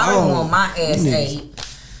gay. Like, I don't want my ass ate.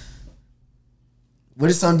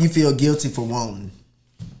 What is something you feel guilty for wanting?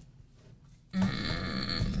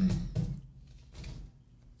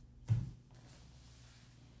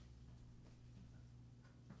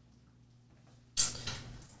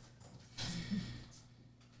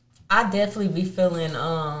 I definitely be feeling,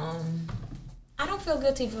 I don't feel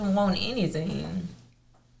guilty for wanting anything.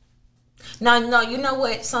 No, you know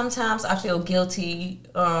what? Sometimes I feel guilty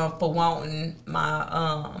for wanting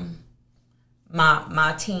my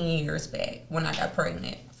my teen years back when I got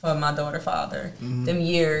pregnant for my daughter's father. Them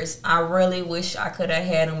years, I really wish I could have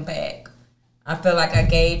had them back. I feel like I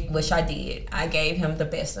gave him the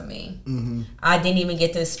best of me. I didn't even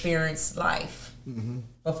get to experience life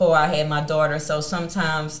before I had my daughter. So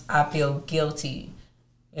sometimes I feel guilty,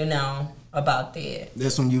 you know, about that.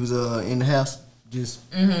 That's when you was in the house,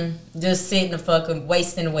 just sitting the fucking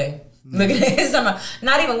wasting away. Look at this,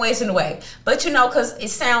 not even wasting away. But you know, cause it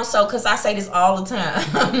sounds so. Cause I say this all the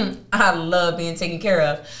time. I love being taken care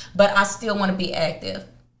of, but I still want to be active.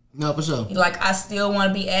 No, for sure. Like I still want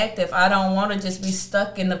to be active. I don't want to just be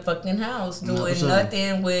stuck in the fucking house doing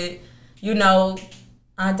nothing with, you know.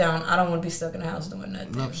 I don't want to be stuck in the house doing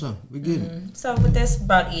nothing. No, for sure. We get it. So, but that's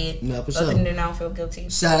about it. No, for sure. Other than that, I don't feel guilty.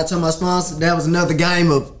 Shout out to my sponsor. That was another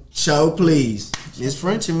game of ChorePlzzz. It's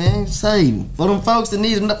Frenchy, man. Say, for them folks that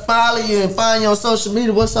need to follow you and find you on social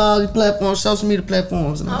media, what's all these platforms, social media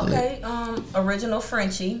platforms and all that? Original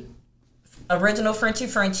Frenchy on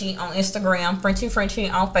Instagram, Frenchy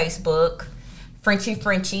on Facebook,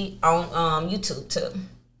 Frenchy on YouTube too.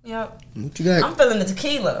 Yep. What you got? I'm feeling the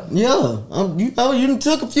tequila. Yeah, you know, you done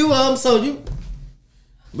took a few of them,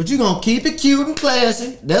 but you gonna keep it cute and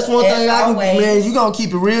classy. That's one thing I can, man. You gonna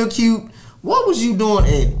keep it real cute. What was you doing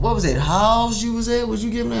at? What was that house you was at? Was you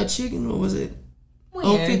giving out chicken or was it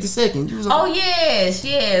on 52nd? You was on, yes,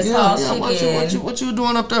 house chicken. What you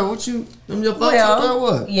doing up there? Them your folks up there?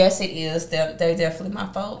 What? Yes, it is. They're definitely my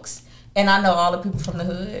folks. And I know all the people from the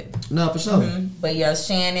hood. No, for sure. But yeah,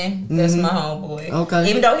 Shannon, that's my homeboy. Okay.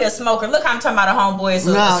 Even though he's a smoker, look, I'm talking about a homeboy.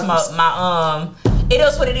 So smoke. It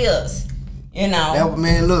is what it is. You know. That,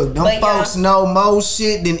 man, look, them folks know more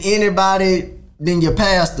shit than anybody than your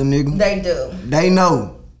pastor, nigga. They do. They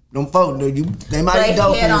know. Them folks, they might be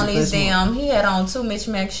dope. He had on these he had on 2 Mitch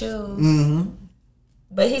Mac shoes.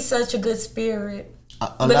 But he's such a good spirit.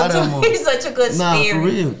 A lot of them. He's such a good spirit. Nah, for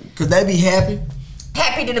real. Because they be happy.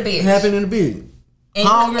 Happy to the bitch. Happy in the bitch.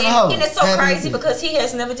 And it's so crazy because he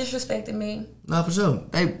has never disrespected me. Nah, for sure.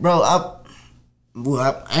 Hey, bro, I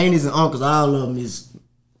ain't his uncles. All of them is,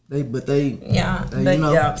 you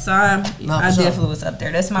know. Yeah. So I definitely was up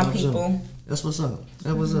there. That's my people. Sure. That's what's up.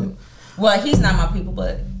 That was up. Well, he's not my people,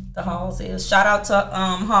 but the Halls is. Shout out to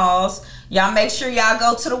Halls. Y'all make sure y'all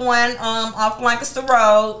go to the one off Lancaster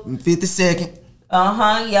Road. 52nd.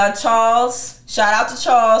 Yeah, Charles. Shout out to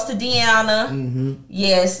Charles, to Deanna.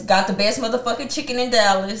 Yes, got the best motherfucking chicken in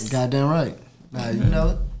Dallas. Goddamn right. Now you know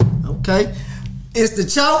it. Okay. It's the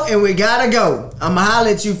Choke and we gotta go. I'ma holler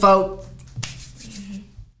at you, folk.